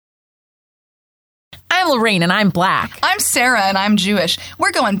Lorraine, and I'm black. I'm Sarah, and I'm Jewish.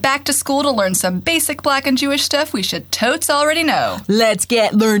 We're going back to school to learn some basic black and Jewish stuff we should totes already know. Let's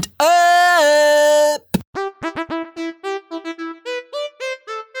get learned up!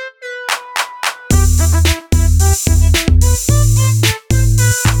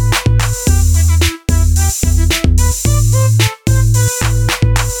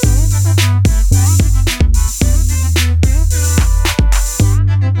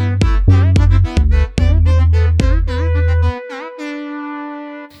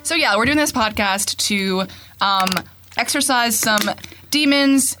 So yeah, we're doing this podcast to exercise some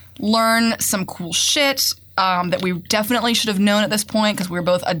demons, learn some cool shit that we definitely should have known at this point because we were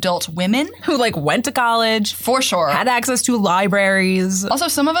both adult women. Who, went to college. For sure. Had access to libraries. Also,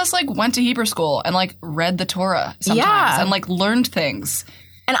 some of us, went to Hebrew school and, read the Torah sometimes Yeah. and, learned things.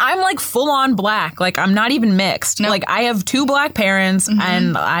 And I'm, full-on black. I'm not even mixed. No. I have two black parents,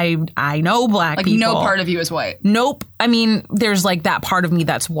 and I know black people. No part of you is white. Nope. I mean, there's, that part of me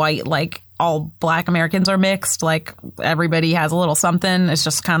that's white. All black Americans are mixed. Everybody has a little something. It's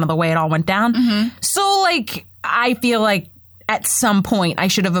just kind of the way it all went down. Mm-hmm. So, I feel like at some point I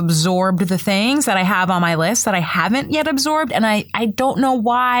should have absorbed the things that I have on my list that I haven't yet absorbed. And I don't know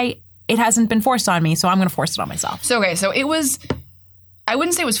why it hasn't been forced on me. So I'm going to force it on myself. So, okay. So it was... I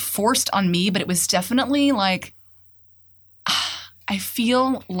wouldn't say it was forced on me, but it was definitely I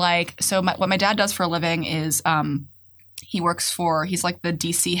feel what my dad does for a living is he's the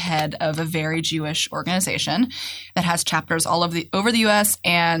DC head of a very Jewish organization that has chapters all over the US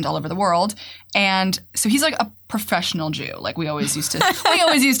and all over the world. And so he's a professional Jew. We always used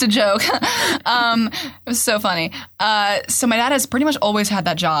to joke. It was so funny. So my dad has pretty much always had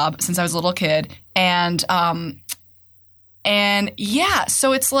that job since I was a little kid. And yeah,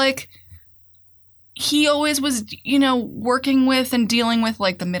 so it's he always was, working with and dealing with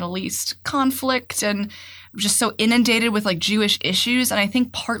the Middle East conflict and just so inundated with Jewish issues. And I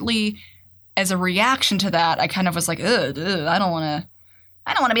think partly as a reaction to that, I kind of was ugh, I don't want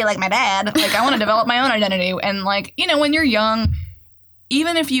to be like my dad. I want to develop my own identity. And when you're young,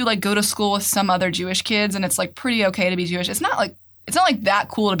 even if you go to school with some other Jewish kids and it's pretty okay to be Jewish, it's not that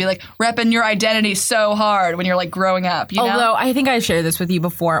cool to be repping your identity so hard when you're growing up, you know? Although I think I shared this with you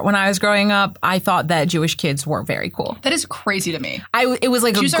before. When I was growing up, I thought that Jewish kids were very cool. That is crazy to me. It was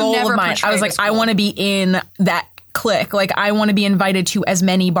Jews a goal of mine. I was I want to be in that clique. I want to be invited to as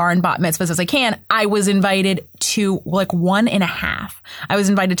many bar and bat mitzvahs as I can. I was invited to 1.5. I was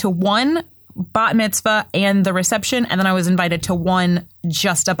invited to one bat mitzvah and the reception, and then I was invited to one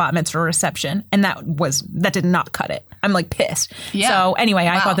just a bat mitzvah reception, and that did not cut it. I'm pissed. Yeah. So anyway,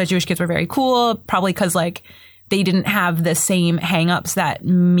 Wow. I thought that Jewish kids were very cool, probably because they didn't have the same hangups that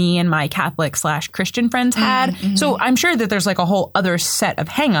me and my Catholic/Christian friends had. Mm-hmm. So I'm sure that there's a whole other set of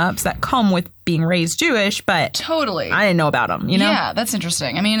hangups that come with being raised Jewish, but Totally. I didn't know about them, Yeah, that's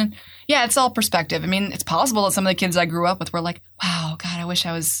interesting. I mean, yeah, it's all perspective. I mean, it's possible that some of the kids I grew up with were wow, God, I wish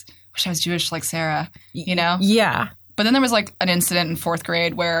I was Jewish like Sarah, Yeah. But then there was an incident in 4th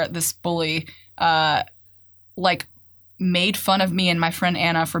grade where this bully made fun of me and my friend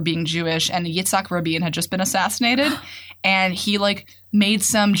Anna for being Jewish, and Yitzhak Rabin had just been assassinated, and he made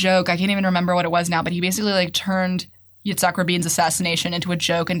some joke. I can't even remember what it was now, but he basically turned Yitzhak Rabin's assassination into a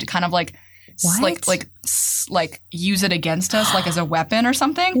joke and to kind of use it against us as a weapon or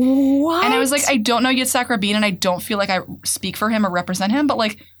something. What? And I was I don't know Yitzhak Rabin, and I don't feel I speak for him or represent him, but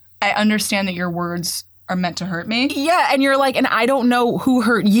I understand that your words are meant to hurt me. Yeah, and you're and I don't know who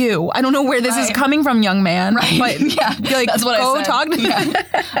hurt you. I don't know where this is coming from, young man. Right. But yeah, that's what I said. Go talk to me.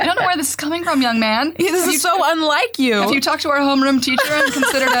 I don't know where this is coming from, young man. This is so unlike you. Have you talked to our homeroom teacher and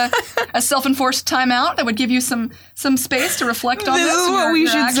considered a self-enforced timeout that would give you some space to reflect on this? This is what we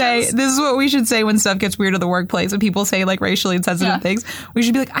should say. This is what we should say when stuff gets weird at the workplace and people say racially insensitive things. We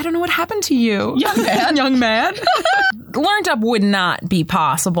should be I don't know what happened to you, young man. Young man. Learned Up would not be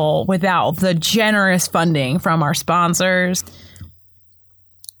possible without the generous funding from our sponsors.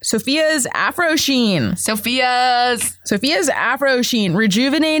 Sophia's Afro Sheen. Sophia's Afro Sheen.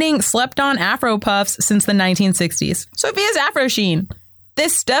 Rejuvenating slept-on Afro puffs since the 1960s. Sophia's Afro Sheen.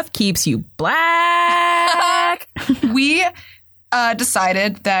 This stuff keeps you black. We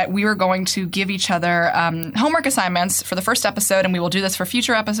decided that we were going to give each other homework assignments for the first episode, and we will do this for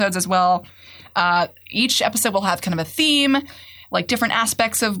future episodes as well. Each episode will have kind of a theme, different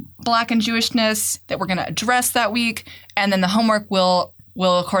aspects of Black and Jewishness that we're going to address that week, and then the homework will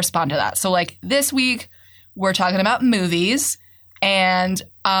correspond to that. So this week, we're talking about movies, and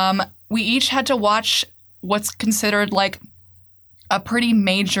we each had to watch what's considered a pretty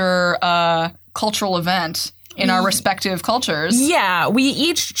major cultural event in our respective cultures. Yeah, we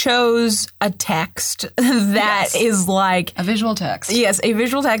each chose a text that is like a visual text. Yes, a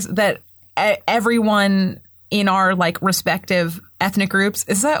visual text that everyone in our like respective ethnic groups.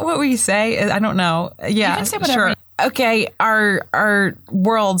 Is that what we say? I don't know. Yeah, you can say whatever. Sure. Okay, our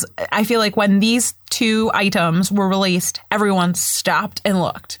worlds. I feel like when these two items were released, everyone stopped and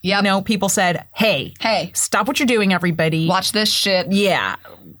looked. Yep. You know, people said, "Hey, stop what you're doing, everybody. Watch this shit." Yeah,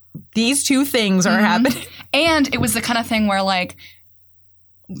 these two things are happening. And it was the kind of thing where like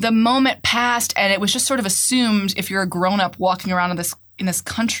the moment passed, and it was just sort of assumed if you're a grown up walking around in this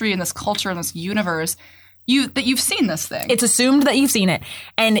country, in this culture, in this universe. That you've seen this thing. It's assumed that you've seen it.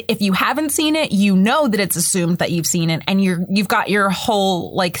 And if you haven't seen it, you know that it's assumed that you've seen it. And you've got your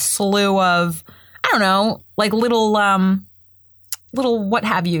whole like slew of, I don't know, like little what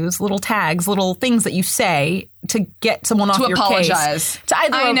have yous, little tags, little things that you say to get someone off your apologize. Case. To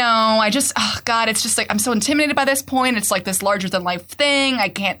apologize. I know. God, it's just like I'm so intimidated by this point. It's like this larger than life thing. I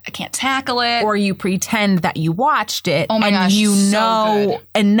can't tackle it. Or you pretend that you watched it and gosh, you know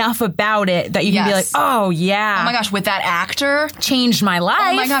enough about it that you can be like, oh yeah. Oh my gosh, with that actor. Changed my life.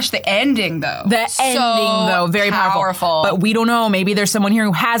 Oh my gosh, the ending though. Very powerful. But we don't know. Maybe there's someone here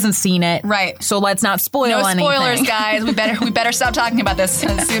who hasn't seen it. Right. So let's not spoil anything. No spoilers, guys. We better stop talking about this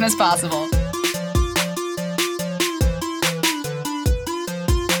as soon as possible.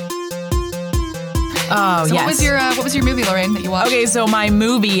 Oh, so yes. What was your movie, Lorraine, that you watched? Okay, so my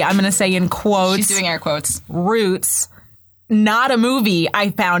movie, I'm going to say in quotes. She's doing air quotes. Roots. Not a movie, I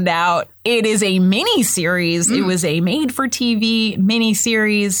found out. It is a mini-series. It was a made-for-TV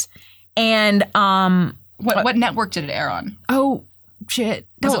mini-series. And what network did it air on? Oh, shit.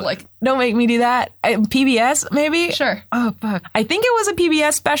 Don't make me do that. PBS, maybe? Sure. Oh, fuck. I think it was a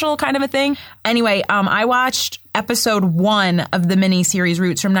PBS special kind of a thing. Anyway, I watched episode 1 of the mini-series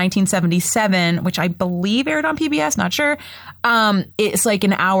Roots from 1977, which I believe aired on PBS, not sure. It's like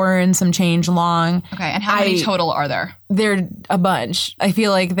an hour and some change long. Okay, and how many total are there? There are a bunch. I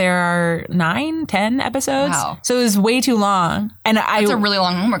feel like there are 9, 10 episodes. Wow. So it was way too long. And That's a really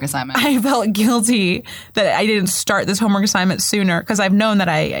long homework assignment. I felt guilty that I didn't start this homework assignment sooner because I've known that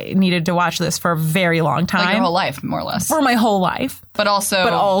I needed to watch this for a very long time. Like your whole life, more or less. For my whole life. But also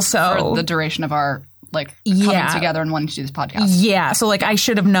for the duration of our coming together and wanting to do this podcast. Yeah. So like I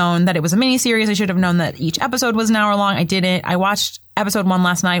should have known that it was a miniseries. I should have known that each episode was an hour long. I didn't. I watched episode 1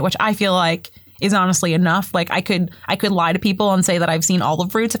 last night, which I feel like is honestly enough. Like I could lie to people and say that I've seen all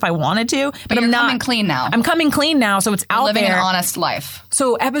of Roots if I wanted to, but I'm not. Coming clean now. I'm coming clean now, so it's out living there. Living an honest life.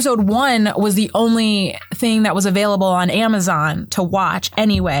 So episode 1 was the only thing that was available on Amazon to watch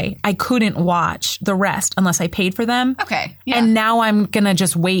anyway. I couldn't watch the rest unless I paid for them. Okay. Yeah. And now I'm gonna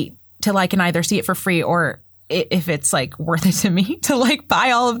just wait till I can either see it for free or if it's like worth it to me to like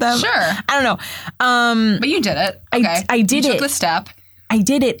buy all of them. Sure. I don't know. But you did it. Okay. I did it. You took the step. I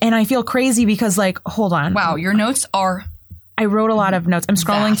did it, and I feel crazy because, like, hold on. Wow, your notes are... I wrote a lot of notes. I'm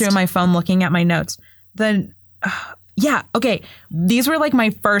scrolling through my phone looking at my notes. Yeah, okay. These were, like,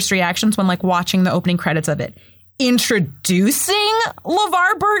 my first reactions when, like, watching the opening credits of it. Introducing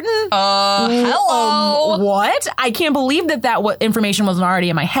LeVar Burton? Hello. What? I can't believe that information wasn't already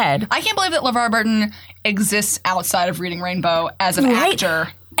in my head. I can't believe that LeVar Burton exists outside of Reading Rainbow as an actor.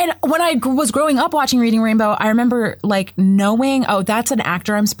 And when I was growing up watching Reading Rainbow, I remember like knowing, oh, that's an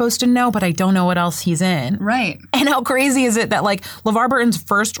actor I'm supposed to know, but I don't know what else he's in. Right. And how crazy is it that like LeVar Burton's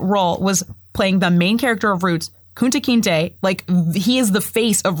first role was playing the main character of Roots, Kunta Kinte. Like he is the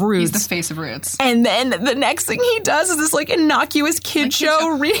face of Roots. He's the face of Roots. And then the next thing he does is this like innocuous kid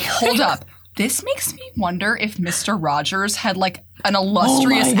show. Hold up. This makes me wonder if Mr. Rogers had like an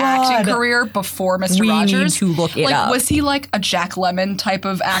illustrious acting career before Mr. Rogers. We need to look it up. Was he like a Jack Lemmon type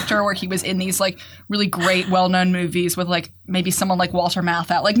of actor where he was in these like really great well-known movies with like maybe someone like Walter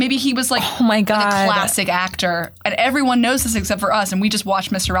Matthau? Like maybe he was like, oh my God, like a classic actor. And everyone knows this except for us. And we just watch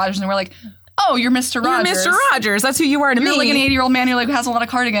Mr. Rogers and we're like, oh, you're Mr. Rogers. You're Mr. Rogers. That's who you are to me. You're like an 80-year-old man who like has a lot of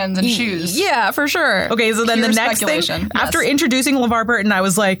cardigans and shoes. Yeah, for sure. Okay, so then Pure the next thing, after introducing LeVar Burton, I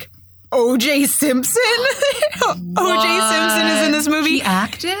was like, O.J. Simpson? O.J. Simpson is in this movie. He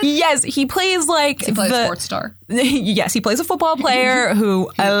acted? Yes, he plays like he plays a sports star. Yes, he plays a football player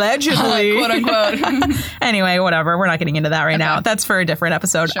who allegedly quote unquote. Anyway, whatever. We're not getting into that right now. That's for a different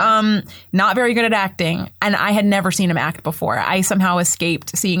episode. Sure. Not very good at acting, and I had never seen him act before. I somehow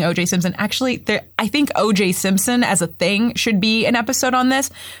escaped seeing O.J. Simpson. Actually, I think O.J. Simpson as a thing should be an episode on this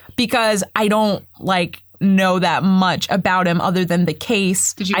because I don't know that much about him other than the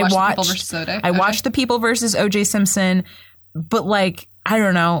case. Did you watch The People vs. O.J.? I watched The People versus O.J. Simpson, but I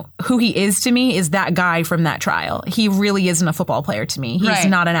don't know, who he is to me is that guy from that trial. He really isn't a football player to me. He's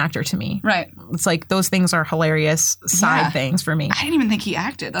not an actor to me. Right. It's like those things are hilarious side things for me. I didn't even think he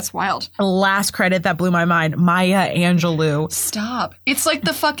acted. That's wild. Last credit that blew my mind, Maya Angelou. Stop. It's like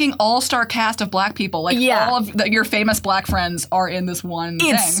the fucking all-star cast of black people. Like all of your famous black friends are in this one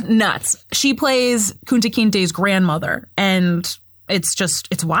thing. It's nuts. She plays Kunta Kinte's grandmother, and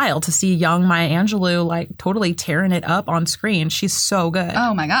it's wild to see young Maya Angelou like totally tearing it up on screen. She's so good.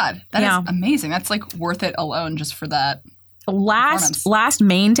 Oh my God. That is amazing. That's like worth it alone just for that. Last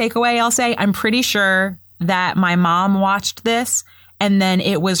main takeaway I'll say, I'm pretty sure that my mom watched this and then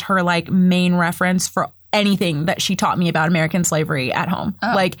it was her like main reference for anything that she taught me about American slavery at home.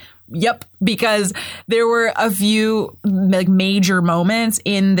 Oh. Like, yep, because there were a few like major moments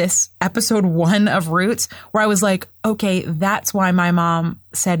in this episode 1 of Roots where I was like, okay, that's why my mom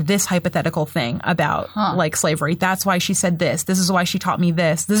said this hypothetical thing about like slavery. That's why she said this. This is why she taught me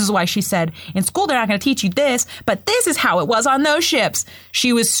this. This is why she said in school they're not going to teach you this, but this is how it was on those ships.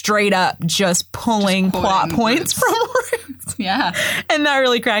 She was straight up just pulling plot points from Roots. Yeah. And that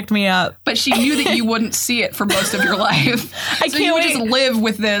really cracked me up. But she knew that you wouldn't see it for most of your life. I so can't you would wait. just live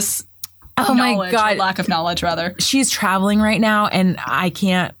with this my God. lack of knowledge, rather. She's traveling right now, and I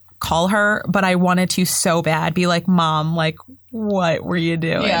can't call her, but I wanted to so bad. Be like, Mom, like, what were you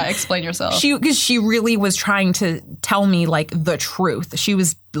doing? Yeah, explain yourself. Because she really was trying to tell me, like, the truth. She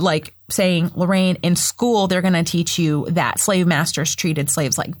was, like, saying, Lorraine, in school, they're going to teach you that slave masters treated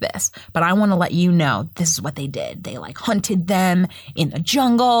slaves like this. But I want to let you know this is what they did. They, like, hunted them in the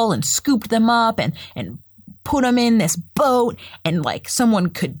jungle and scooped them up and put them in this boat, and like someone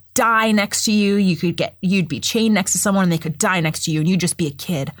could die next to you. You'd be chained next to someone and they could die next to you and you'd just be a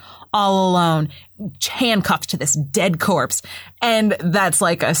kid all alone, handcuffed to this dead corpse. And that's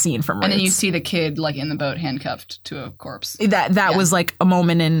like a scene from Roots. And then you see the kid like in the boat handcuffed to a corpse. That was like a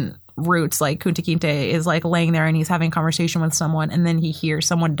moment in Roots. Like Kunta Kinte is like laying there and he's having a conversation with someone, and then he hears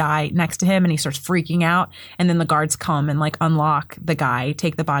someone die next to him and he starts freaking out, and then the guards come and like unlock the guy,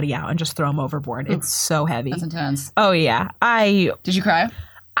 take the body out and just throw him overboard. It's so heavy. That's intense. Oh yeah. Did you cry?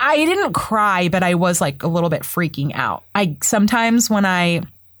 I didn't cry, but I was like a little bit freaking out. Sometimes when I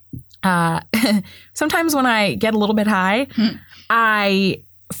get a little bit high, I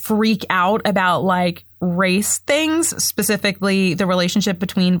freak out about like race things, specifically the relationship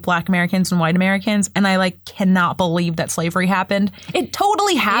between Black Americans and white Americans, and I like cannot believe that slavery happened. It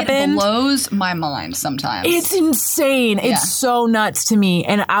totally happened. It blows my mind sometimes. It's insane. Yeah. It's so nuts to me,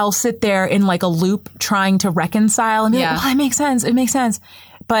 and I'll sit there in like a loop trying to reconcile and be like, well, it makes sense. It makes sense.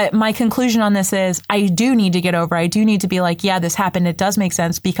 But my conclusion on this is I do need to get over. I do need to be like, yeah, this happened. It does make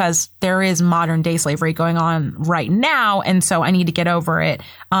sense because there is modern day slavery going on right now. And so I need to get over it.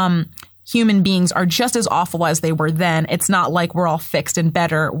 Human beings are just as awful as they were then. It's not like we're all fixed and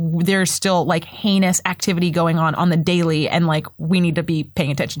better. There's still like heinous activity going on the daily. And like we need to be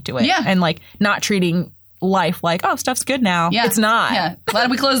paying attention to it. Yeah. And like not treating life like, oh, stuff's good now. Yeah. It's not. Yeah.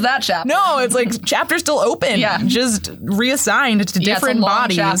 Glad we closed that chapter. No, it's like chapter's still open. Yeah. Just reassigned to different it's a long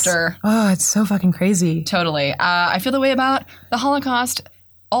bodies. Chapter. Oh, it's so fucking crazy. Totally. I feel the way about the Holocaust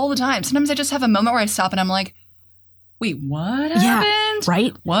all the time. Sometimes I just have a moment where I stop and I'm like, wait, what happened? Yeah,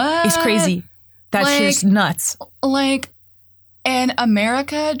 right? What? It's crazy. That's like, just nuts. Like, and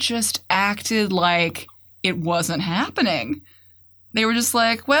America just acted like it wasn't happening. They were just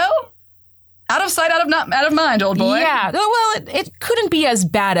like, well, out of sight, out of mind, old boy. Yeah. Well, it couldn't be as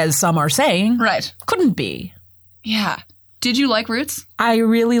bad as some are saying. Right. Couldn't be. Yeah. Did you like Roots? I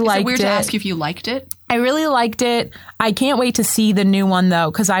really liked it. Is it weird to ask you if you liked it? I really liked it. I can't wait to see the new one,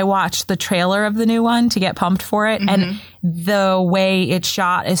 though, because I watched the trailer of the new one to get pumped for it. Mm-hmm. And the way it's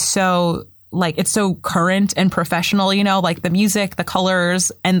shot is so, like, it's so current and professional, you know, like the music, the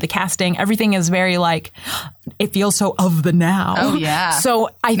colors, and the casting. Everything is very, like, it feels so of the now. Oh, yeah. So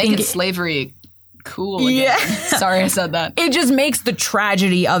I think slavery cool again. Yeah. Sorry I said that. It just makes the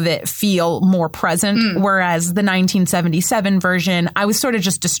tragedy of it feel more present, whereas the 1977 version, I was sort of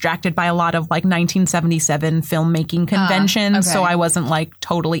just distracted by a lot of like 1977 filmmaking conventions, okay. So I wasn't like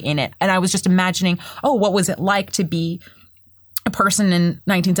totally in it. And I was just imagining, oh, what was it like to be a person in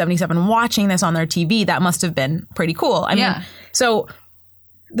 1977 watching this on their TV? That must have been pretty cool. I mean, so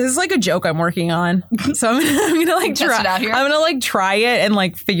this is like a joke I'm working on. So I'm gonna like try it out here. I'm gonna like try it and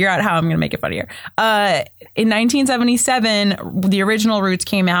like figure out how I'm gonna make it funnier. In 1977, the original Roots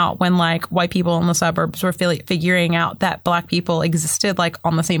came out when like white people in the suburbs were figuring out that Black people existed like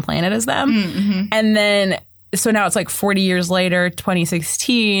on the same planet as them. Mm-hmm. And then so now it's like 40 years later,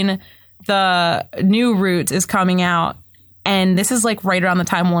 2016, the new Roots is coming out, and this is like right around the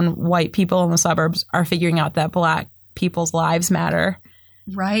time when white people in the suburbs are figuring out that Black people's lives matter.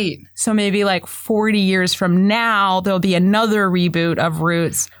 Right. So maybe like 40 years from now, there'll be another reboot of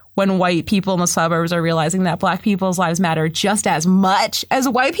Roots when white people in the suburbs are realizing that black people's lives matter just as much as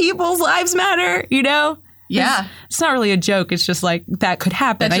white people's lives matter, you know? Yeah. It's not really a joke. It's just like that could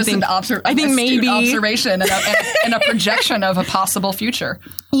happen. That's just I think maybe observation and a projection of a possible future.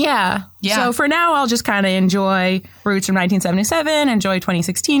 Yeah. Yeah. So for now, I'll just kind of enjoy Roots from 1977, enjoy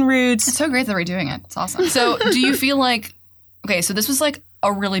 2016 Roots. It's so great that we're doing it. It's awesome. So do you feel like, okay, so this was like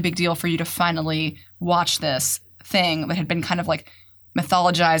a really big deal for you to finally watch this thing that had been kind of like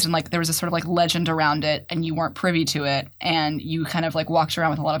mythologized and like there was a sort of like legend around it and you weren't privy to it and you kind of like walked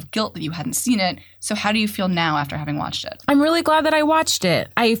around with a lot of guilt that you hadn't seen it. So how do you feel now after having watched it? I'm really glad that I watched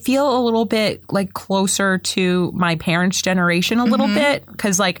it. I feel a little bit like closer to my parents' generation a little bit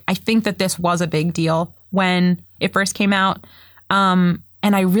because like I think that this was a big deal when it first came out. And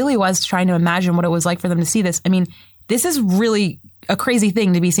I really was trying to imagine what it was like for them to see this. I mean, this is really a crazy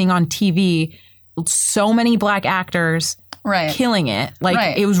thing to be seeing on TV. So many black actors killing it.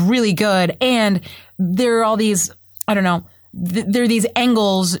 Like it was really good. And there are all these, I don't know, there are these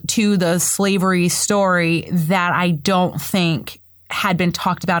angles to the slavery story that I don't think had been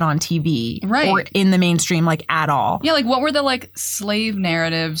talked about on TV or in the mainstream like at all. Yeah, like what were the like slave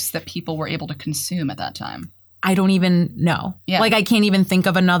narratives that people were able to consume at that time? I don't even know. Yeah. Like I can't even think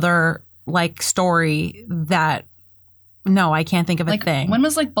of another like story that, no, I can't think of a thing. When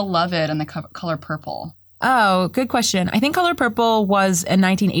was like Beloved and the Color Purple? Oh, good question. I think Color Purple was a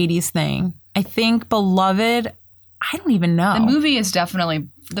 1980s thing. I think Beloved, I don't even know.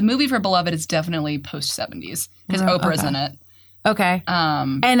 The movie for Beloved is definitely post 70s because Oprah's in it. Okay.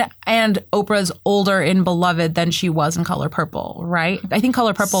 And Oprah's older in Beloved than she was in Color Purple, right? I think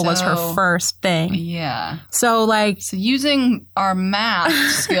Color Purple was her first thing. Yeah. So using our math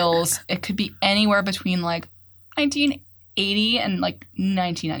skills, it could be anywhere between like 1980 and like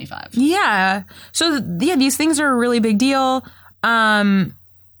 1995. Yeah. So these things are a really big deal. And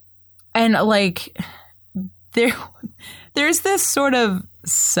like there's this sort of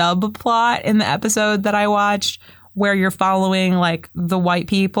subplot in the episode that I watched where you're following like the white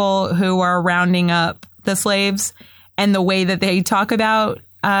people who are rounding up the slaves and the way that they talk about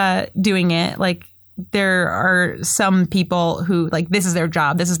doing it. Like there are some people who like this is their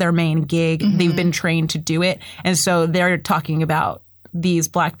job. This is their main gig. Mm-hmm. They've been trained to do it. And so they're talking about these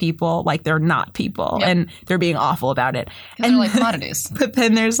black people like they're not people and they're being awful about it. And they're like commodities. But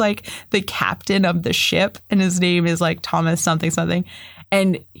then there's like the captain of the ship and his name is like Thomas something.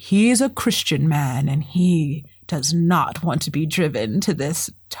 And he's a Christian man and he does not want to be driven to this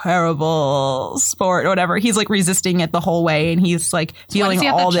terrible sport or whatever. He's like resisting it the whole way and he's like feeling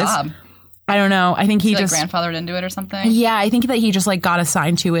all this. Job? I don't know. I think he just like grandfathered into it or something. Yeah, I think that he just like got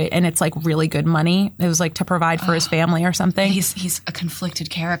assigned to it and it's like really good money. It was like to provide for his family or something. He's a conflicted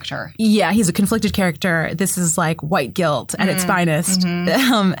character. Yeah, he's a conflicted character. This is like white guilt at its finest.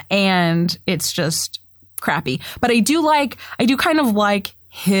 Mm-hmm. And it's just crappy. But I do kind of like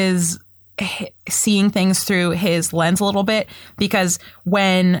his seeing things through his lens a little bit because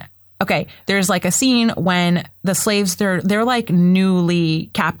there's like a scene when the slaves, they're like newly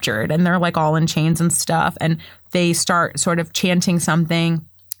captured and they're like all in chains and stuff. And they start sort of chanting something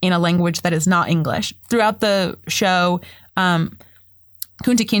in a language that is not English. Throughout the show, Kunta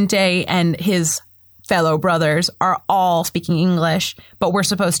Kinte and his fellow brothers are all speaking English, but we're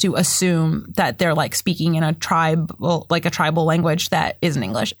supposed to assume that they're like speaking in a tribal language that isn't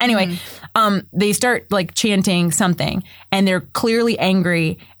English. Anyway, they start like chanting something and they're clearly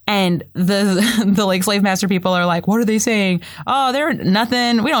angry. And the like slave master people are like, what are they saying? Oh, they're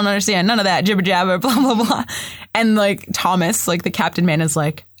nothing. We don't understand none of that jibber jabber, blah, blah, blah. And like Thomas, like the captain man is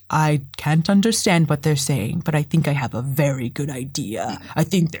like, I can't understand what they're saying, but I think I have a very good idea. I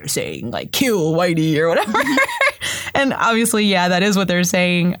think they're saying like kill Whitey or whatever. And obviously, yeah, that is what they're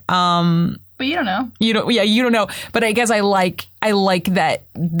saying. But you don't know. You don't know. But I guess I like that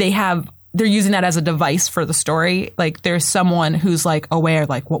they're using that as a device for the story. Like there's someone who's like aware,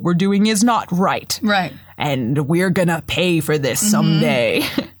 like what we're doing is not right. Right. And we're gonna pay for this someday.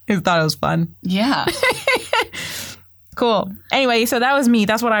 I thought it was fun. Yeah. Cool. Anyway, so that was me.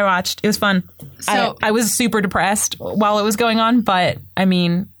 That's what I watched. It was fun. So I was super depressed while it was going on, but I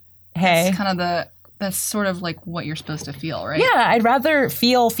mean, hey. That's sort of like what you're supposed to feel, right? Yeah, I'd rather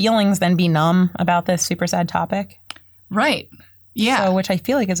feel feelings than be numb about this super sad topic. Right. Yeah. So, which I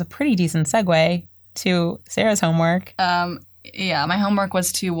feel like is a pretty decent segue to Sarah's homework. Yeah, my homework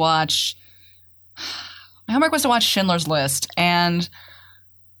was to watch Schindler's List, and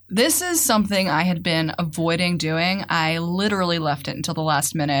this is something I had been avoiding doing. I literally left it until the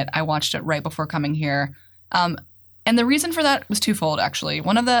last minute. I watched it right before coming here. And the reason for that was twofold, actually.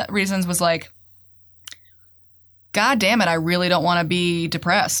 One of the reasons was like, God damn it, I really don't want to be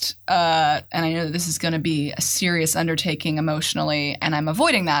depressed. And I know that this is going to be a serious undertaking emotionally, and I'm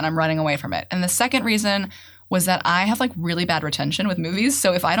avoiding that and I'm running away from it. And the second reason was that I have like really bad retention with movies.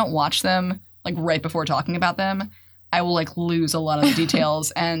 So if I don't watch them like right before talking about them, I will like lose a lot of the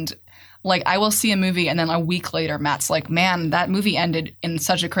details. And like I will see a movie and then a week later, Matt's like, man, that movie ended in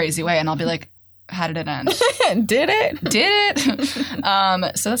such a crazy way. And I'll be like, how did it end? Did it? Did it?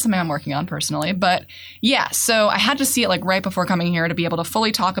 So that's something I'm working on personally. But yeah, so I had to see it like right before coming here to be able to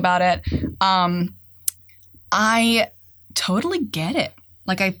fully talk about it. I totally get it.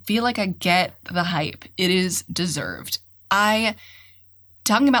 Like I feel like I get the hype. It is deserved.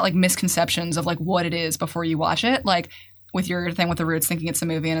 Talking about like misconceptions of like what it is before you watch it, like with your thing with The Roots, thinking it's a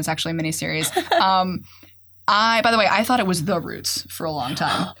movie and it's actually a miniseries. By the way, I thought it was The Roots for a long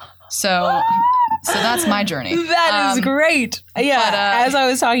time. So that's my journey. That is great. Yeah. But, as I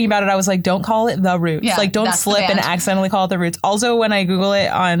was talking about it, I was like, don't call it The Roots. Yeah, like, don't slip and accidentally call it The Roots. Also, when I Google it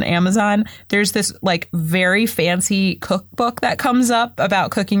on Amazon, there's this like very fancy cookbook that comes up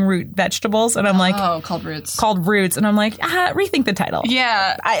about cooking root vegetables. And I'm like, called Roots. Called Roots. And I'm like, rethink the title.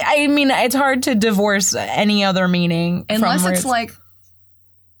 Yeah. I mean, it's hard to divorce any other meaning unless from it's Roots. like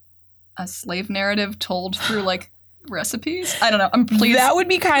a slave narrative told through like recipes. I don't know. That would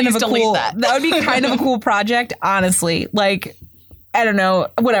be kind of a cool. That would be kind of a cool project, honestly. Like, I don't know.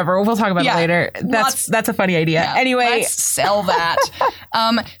 Whatever. We'll talk about it later. That's a funny idea. Yeah, anyway, let's sell that.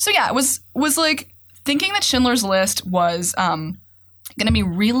 So yeah, it was like thinking that Schindler's List was going to be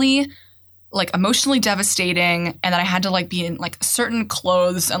really like emotionally devastating, and that I had to like be in like certain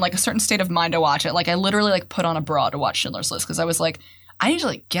clothes and like a certain state of mind to watch it. Like I literally like put on a bra to watch Schindler's List because I was like, I need to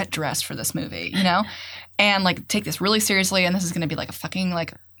like get dressed for this movie, you know? And like take this really seriously, and this is going to be like a fucking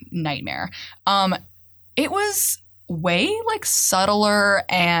like nightmare. It was way like subtler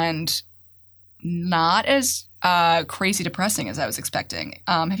and not as crazy depressing as I was expecting.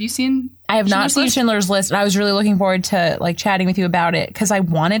 Have you seen? I have not seen Schindler's List. And I was really looking forward to like chatting with you about it because I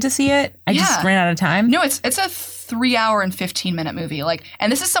wanted to see it. I just ran out of time. No, it's a 3-hour and 15-minute movie. Like,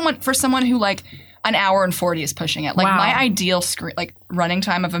 and this is someone who like an hour and 40 is pushing it. Like my ideal like running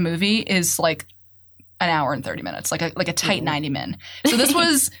time of a movie is like an hour and 30 minutes, like a tight 90 min. So this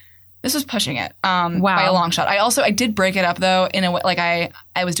was pushing it by a long shot. I did break it up though in a way, like I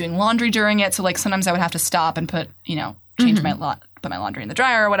was doing laundry during it, so like sometimes I would have to stop and put put my laundry in the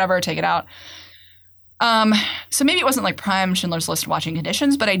dryer or whatever, take it out. So maybe it wasn't like prime Schindler's List watching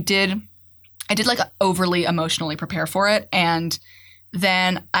conditions, but I did like overly emotionally prepare for it, and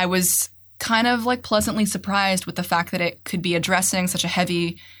then I was kind of like pleasantly surprised with the fact that it could be addressing such a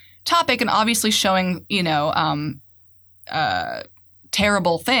heavy topic and obviously showing,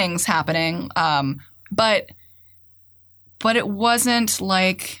 terrible things happening. But it wasn't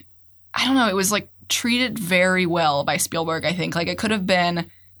like, I don't know, it was like treated very well by Spielberg, I think. Like it could have been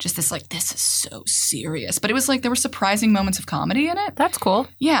just this like, this is so serious. But it was like there were surprising moments of comedy in it. That's cool.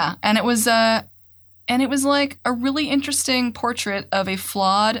 Yeah. And it was like a really interesting portrait of a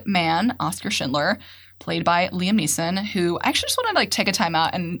flawed man, Oskar Schindler, played by Liam Neeson, who I actually just want to like take a time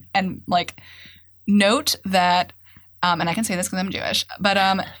out and like note that, and I can say this because I'm Jewish, but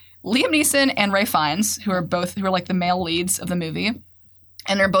Liam Neeson and Ralph Fiennes, who are like the male leads of the movie,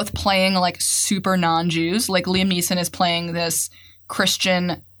 and they're both playing like super non-Jews. Like Liam Neeson is playing this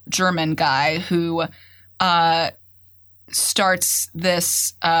Christian German guy who starts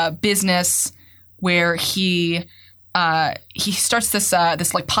this business where he starts this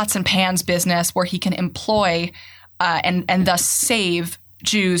like pots and pans business where he can employ and thus save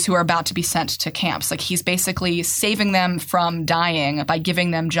Jews who are about to be sent to camps. Like he's basically saving them from dying by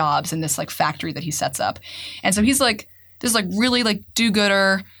giving them jobs in this like factory that he sets up. And so he's like this like really like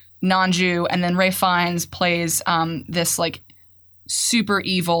do-gooder non-Jew, and then Ralph Fiennes plays this like super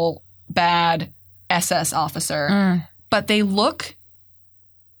evil bad SS officer. But they look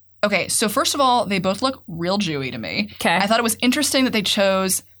okay, so first of all, they both look real Jewy to me. Okay. I thought it was interesting that they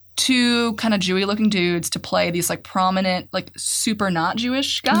chose two kind of Jewy-looking dudes to play these like prominent, like super not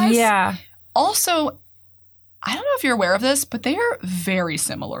Jewish guys. Yeah. Also, I don't know if you're aware of this, but they are very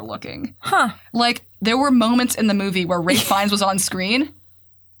similar looking. Huh. Like, there were moments in the movie where Ralph Fiennes was on screen,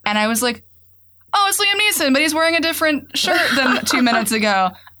 and I was like, oh, it's Liam Neeson, but he's wearing a different shirt than 2 minutes ago.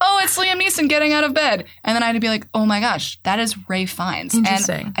 Oh, it's Liam Neeson getting out of bed. And then I had to be like, oh my gosh, that is Ralph Fiennes.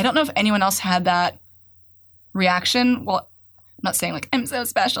 Interesting. And I don't know if anyone else had that reaction. Well, I'm not saying like, I'm so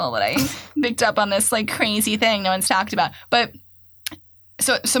special that I picked up on this like crazy thing no one's talked about. But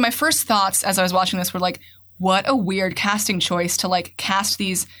so my first thoughts as I was watching this were like, what a weird casting choice to like cast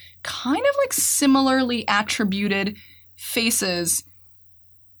these kind of like similarly attributed faces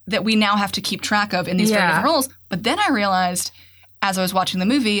that we now have to keep track of in these very different roles. But then I realized as I was watching the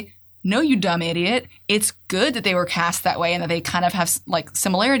movie, no, you dumb idiot. It's good that they were cast that way and that they kind of have like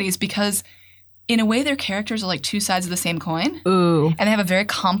similarities because in a way their characters are like two sides of the same coin. Ooh. And they have a very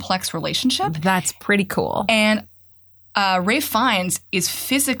complex relationship. That's pretty cool. And Ralph Fiennes is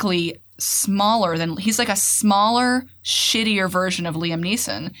physically smaller than, he's like a smaller, shittier version of Liam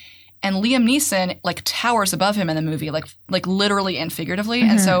Neeson. And Liam Neeson like towers above him in the movie, like literally and figuratively.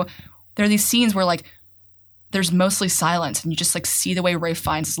 And so there are these scenes where like there's mostly silence and you just like see the way Ralph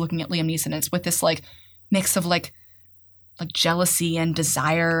Fiennes is looking at Liam Neeson. And it's with this like mix of like jealousy and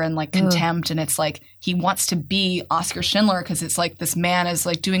desire and like contempt. And it's like he wants to be Oscar Schindler because it's like this man is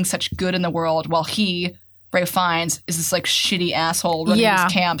like doing such good in the world while he, Ralph Fiennes, is this like shitty asshole running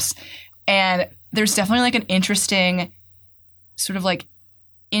these camps. And there's definitely like an interesting sort of like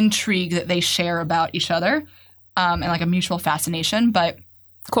intrigue that they share about each other and like a mutual fascination. But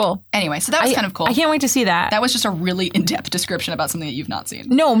cool. Anyway, so that was kind of cool. I can't wait to see that. That was just a really in-depth description about something that you've not seen.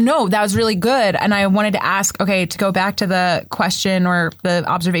 No, that was really good. And I wanted to ask, okay, to go back to the question or the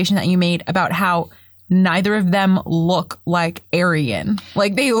observation that you made about how neither of them look like Aryan.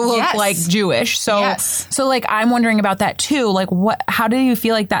 Like they look like Jewish. So so like I'm wondering about that too. Like how do you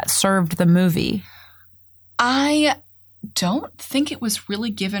feel like that served the movie? I don't think it was really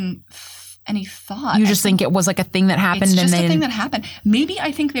given any thought. You just think it was like a thing that happened? It's just a thing that happened. Maybe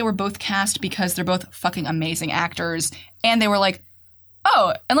I think they were both cast because they're both fucking amazing actors. And they were like,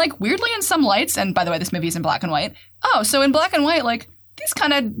 oh, and like weirdly in some lights, and by the way, this movie is in black and white. Oh, so in black and white, like these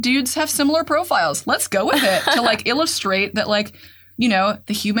kind of dudes have similar profiles. Let's go with it to like illustrate that like, you know,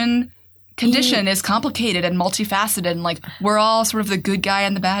 the human condition is complicated and multifaceted and like we're all sort of the good guy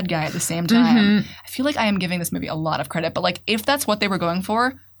and the bad guy at the same time. I feel like I am giving this movie a lot of credit, but like if that's what they were going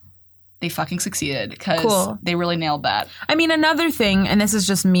for, they fucking succeeded because they really nailed that. I mean, another thing, and this is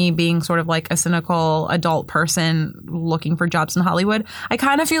just me being sort of like a cynical adult person looking for jobs in Hollywood, I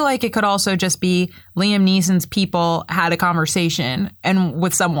kind of feel like it could also just be Liam Neeson's people had a conversation and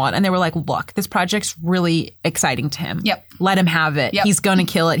with someone and they were like, look, this project's really exciting to him. Yep. Let him have it. Yep. He's going to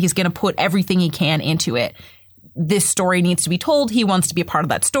kill it. He's going to put everything he can into it. This story needs to be told. He wants to be a part of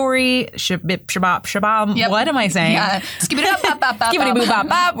that story. Shabab. Yep. What am I saying? Yeah. Skibbity boo bop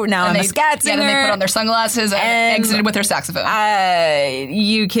bop. Now I'm a scat singer. Yeah, then they put on their sunglasses and exited with their saxophone.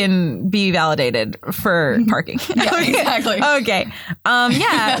 You can be validated for parking. Yeah, exactly. Okay.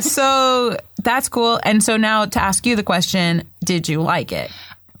 Yeah. So that's cool. And so now to ask you the question, did you like it?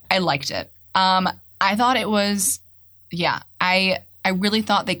 I liked it. I thought it was, I really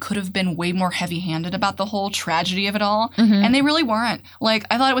thought they could have been way more heavy-handed about the whole tragedy of it all, and they really weren't. Like,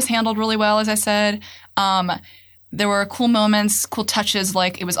 I thought it was handled really well, as I said. There were cool moments, cool touches,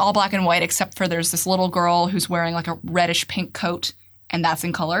 like it was all black and white except for there's this little girl who's wearing like a reddish-pink coat, and that's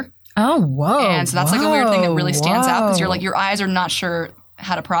in color. Oh, whoa. And so that's like a weird thing that really stands out because you're like, your eyes are not sure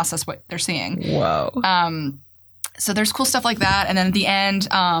how to process what they're seeing. Whoa. So there's cool stuff like that. And then at the end,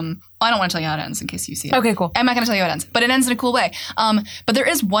 I don't want to tell you how it ends in case you see it. Okay, cool. I'm not going to tell you how it ends, but it ends in a cool way. But there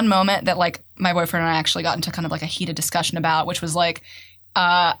is one moment that like my boyfriend and I actually got into kind of like a heated discussion about, which was like,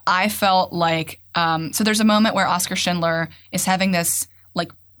 I felt like, so there's a moment where Oscar Schindler is having this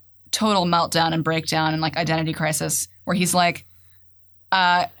like total meltdown and breakdown and like identity crisis where he's like,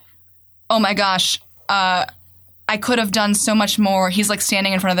 oh my gosh, I could have done so much more. He's like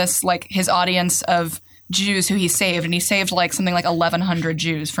standing in front of this, like his audience of Jews who he saved, and he saved like something like 1,100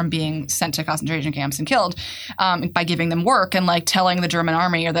 Jews from being sent to concentration camps and killed by giving them work and like telling the German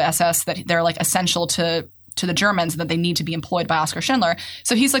army or the SS that they're like essential to the Germans and that they need to be employed by Oscar Schindler.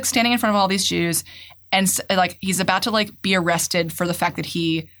 So he's like standing in front of all these Jews and like he's about to like be arrested for the fact that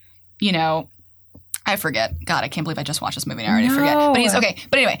he, you know, I forget. God, I can't believe I just watched this movie and I already forget. But he's okay.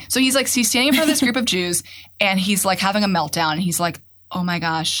 But anyway, so he's standing in front of this group of Jews and he's like having a meltdown and he's like, oh my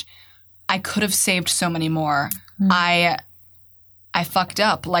gosh, I could have saved so many more. I fucked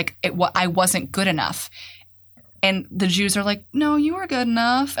up. Like I wasn't good enough. And the Jews are like, no, you were good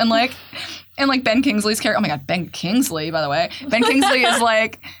enough. And like Ben Kingsley's character, oh my God, Ben Kingsley, by the way. Ben Kingsley is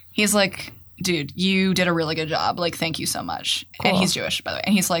like, he's like, dude, you did a really good job. Like, thank you so much. Cool. And he's Jewish, by the way.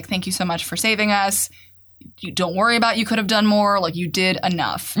 And he's like, thank you so much for saving us. You don't worry about you could have done more. Like, you did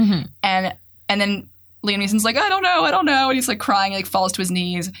enough. And then Liam Neeson's like, I don't know. And he's like crying, like falls to his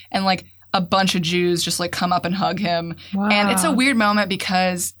knees. And like a bunch of Jews just like come up and hug him. Wow. And it's a weird moment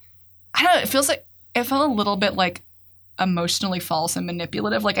because, I don't know, it felt a little bit like emotionally false and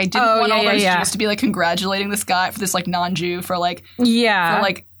manipulative. Like I didn't want all those Jews to be like congratulating this guy for this like non-Jew for like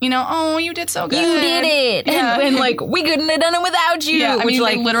you know, oh, you did so good. You did it. And like we couldn't have done it without you. Yeah, I which mean,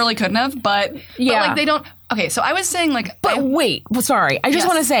 like they literally couldn't have, but like they don't. Okay, so I was saying like, but wait, sorry, I just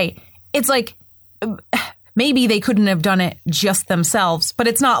want to say it's like. Maybe they couldn't have done it just themselves, but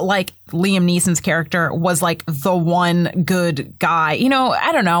it's not like Liam Neeson's character was like the one good guy. You know,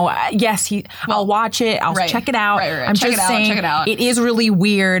 I don't know. Yes, I'll watch it. I'll check it out. Right. I'm just saying it is really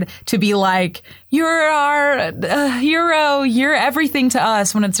weird to be like, you're our hero. You're everything to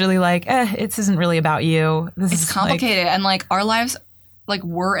us when it's really like, it isn't really about you. It's complicated. And like our lives like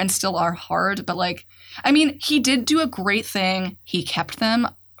were and still are hard. But like, I mean, he did do a great thing. He kept them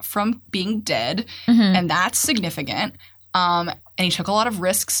from being dead, and that's significant. And he took a lot of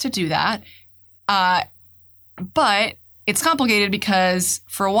risks to do that. But it's complicated because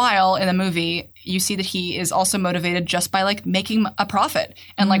for a while in the movie, you see that he is also motivated just by like making a profit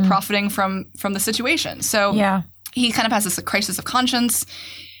and like profiting from the situation. So he kind of has this crisis of conscience.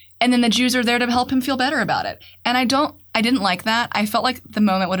 And then the Jews are there to help him feel better about it. And I didn't like that. I felt like the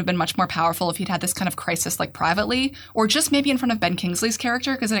moment would have been much more powerful if he'd had this kind of crisis like privately or just maybe in front of Ben Kingsley's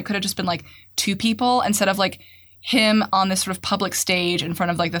character, because then it could have just been like two people instead of like him on this sort of public stage in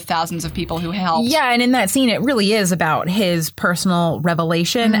front of like the thousands of people who helped. Yeah, and in that scene, it really is about his personal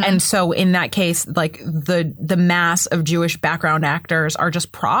revelation. And so in that case, like the mass of Jewish background actors are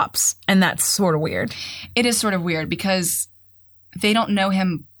just props. And that's sort of weird. It is sort of weird because they don't know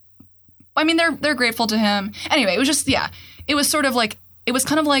him. I mean, they're grateful to him. Anyway, it was just, it was sort of like, it was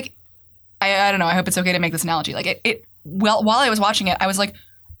kind of like, I don't know, I hope it's okay to make this analogy. Like, while I was watching it, I was like,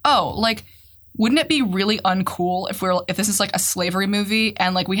 oh, like, wouldn't it be really uncool if this is like a slavery movie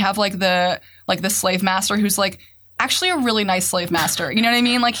and like we have like the slave master who's like actually a really nice slave master. You know what I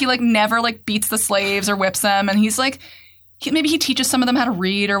mean? Like, he like never like beats the slaves or whips them. And he's like, maybe he teaches some of them how to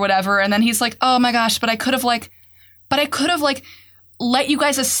read or whatever. And then he's like, oh my gosh, but I could have let you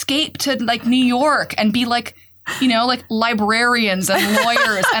guys escape to like New York and be like, you know, like librarians and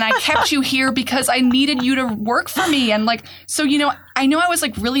lawyers. And I kept you here because I needed you to work for me. And like, so, you know I was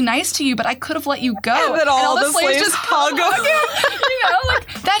like really nice to you, but I could have let you go. And then all the slaves just hug him. You know,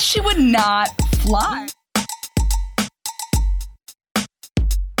 like that shit would not fly.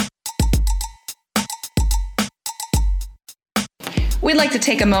 We'd like to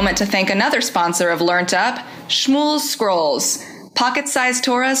take a moment to thank another sponsor of Learnt Up, Shmuel's Scrolls. Pocket-sized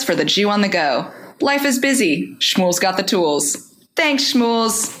Torahs for the Jew on the go. Life is busy. Shmuel's got the tools. Thanks,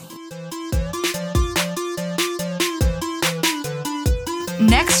 Shmuel's.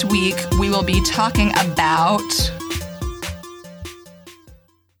 Next week, we will be talking about...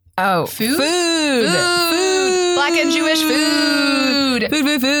 Food. Black and Jewish food.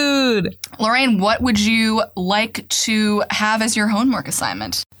 Food. Lorraine, what would you like to have as your homework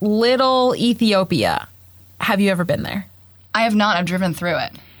assignment? Little Ethiopia. Have you ever been there? I have not. I've driven through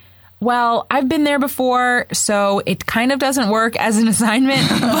it. Well, I've been there before, so it kind of doesn't work as an assignment.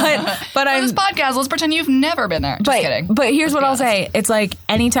 But I'm this podcast. Let's pretend you've never been there. Just kidding. But here's what I'll say: it's like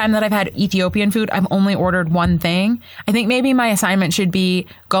anytime that I've had Ethiopian food, I've only ordered one thing. I think maybe my assignment should be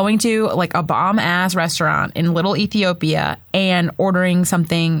going to like a bomb ass restaurant in Little Ethiopia and ordering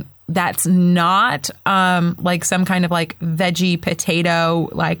something that's not like some kind of like veggie potato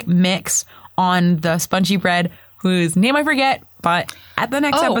like mix on the spongy bread, whose name I forget, but at the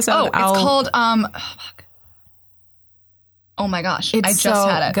next episode, it's called oh my gosh, I just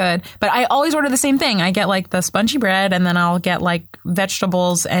had it. Good. But I always order the same thing. I get like the spongy bread, and then I'll get like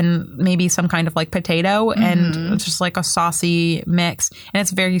vegetables and maybe some kind of like potato, and it's just like a saucy mix. And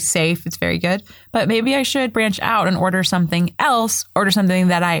it's very safe. It's very good. But maybe I should branch out and order something else. Order something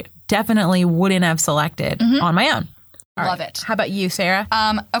that I definitely wouldn't have selected on my own. Love it. How about you, Sarah?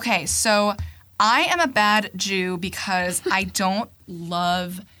 Okay, so I am a bad Jew because I don't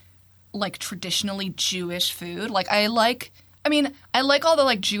love like traditionally Jewish food. Like I like all the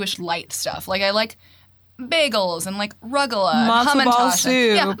like Jewish light stuff. Like I like bagels and like rugula, matzo ball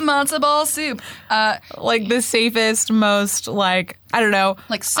soup. Yeah, matzo ball soup. Like the safest, most like I don't know.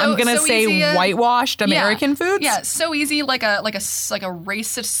 Like I'm gonna say easy, whitewashed American foods. Yeah, so easy. like a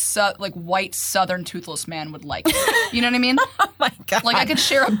racist like white Southern toothless man would like. You know what I mean? Oh my god! Like I could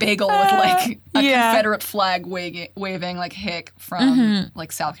share a bagel with like a Confederate flag waving like hick from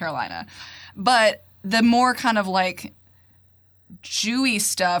like South Carolina, but the more kind of like Jewy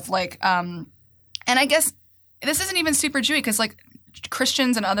stuff, like and I guess this isn't even super Jewy because like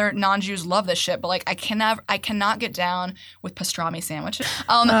Christians and other non-Jews love this shit, but like I cannot get down with pastrami sandwiches.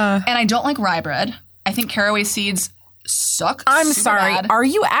 And I don't like rye bread. I think caraway seeds suck. I'm super sorry. bad. Are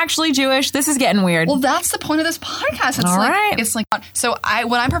you actually Jewish? This is getting weird. Well, that's the point of this podcast. It's All right. it's like, so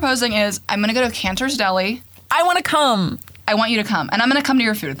what I'm proposing is I'm going to go to Cantor's Deli. I want to come. I want you to come, and I'm going to come to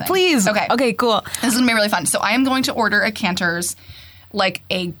your food thing. Please. Okay. Okay, cool. This is going to be really fun. So I am going to order at Cantor's like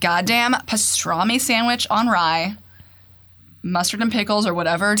a goddamn pastrami sandwich on rye, mustard and pickles or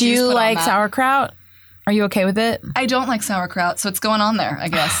whatever. Do you like sauerkraut? Are you okay with it? I don't like sauerkraut, so it's going on there, I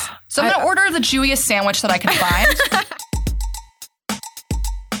guess. So I'm going to order the Jewiest sandwich that I can find.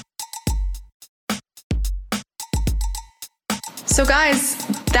 So guys,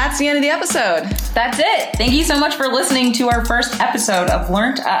 that's the end of the episode. That's it. Thank you so much for listening to our first episode of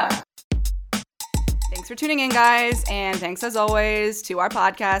Learnt Up. Thanks for tuning in, guys. And thanks, as always, to our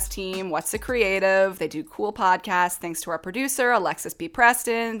podcast team, What's the Creative? They do cool podcasts. Thanks to our producer, Alexis B.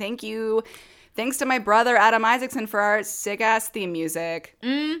 Preston. Thank you. Thanks to my brother, Adam Isaacson, for our sick-ass theme music.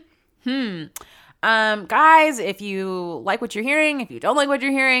 Guys, if you like what you're hearing, if you don't like what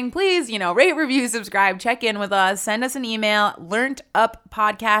you're hearing, please, rate, review, subscribe, check in with us, send us an email,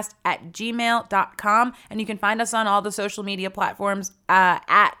 learntuppodcast@gmail.com, and you can find us on all the social media platforms,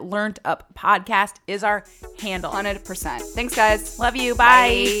 at learntuppodcast is our handle. 100%. Thanks, guys. Love you.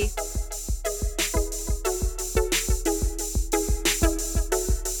 Bye. Bye.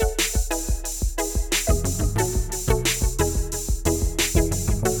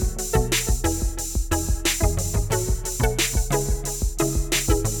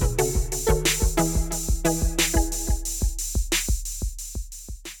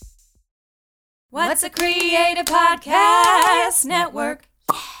 What's a Creative Podcast Network?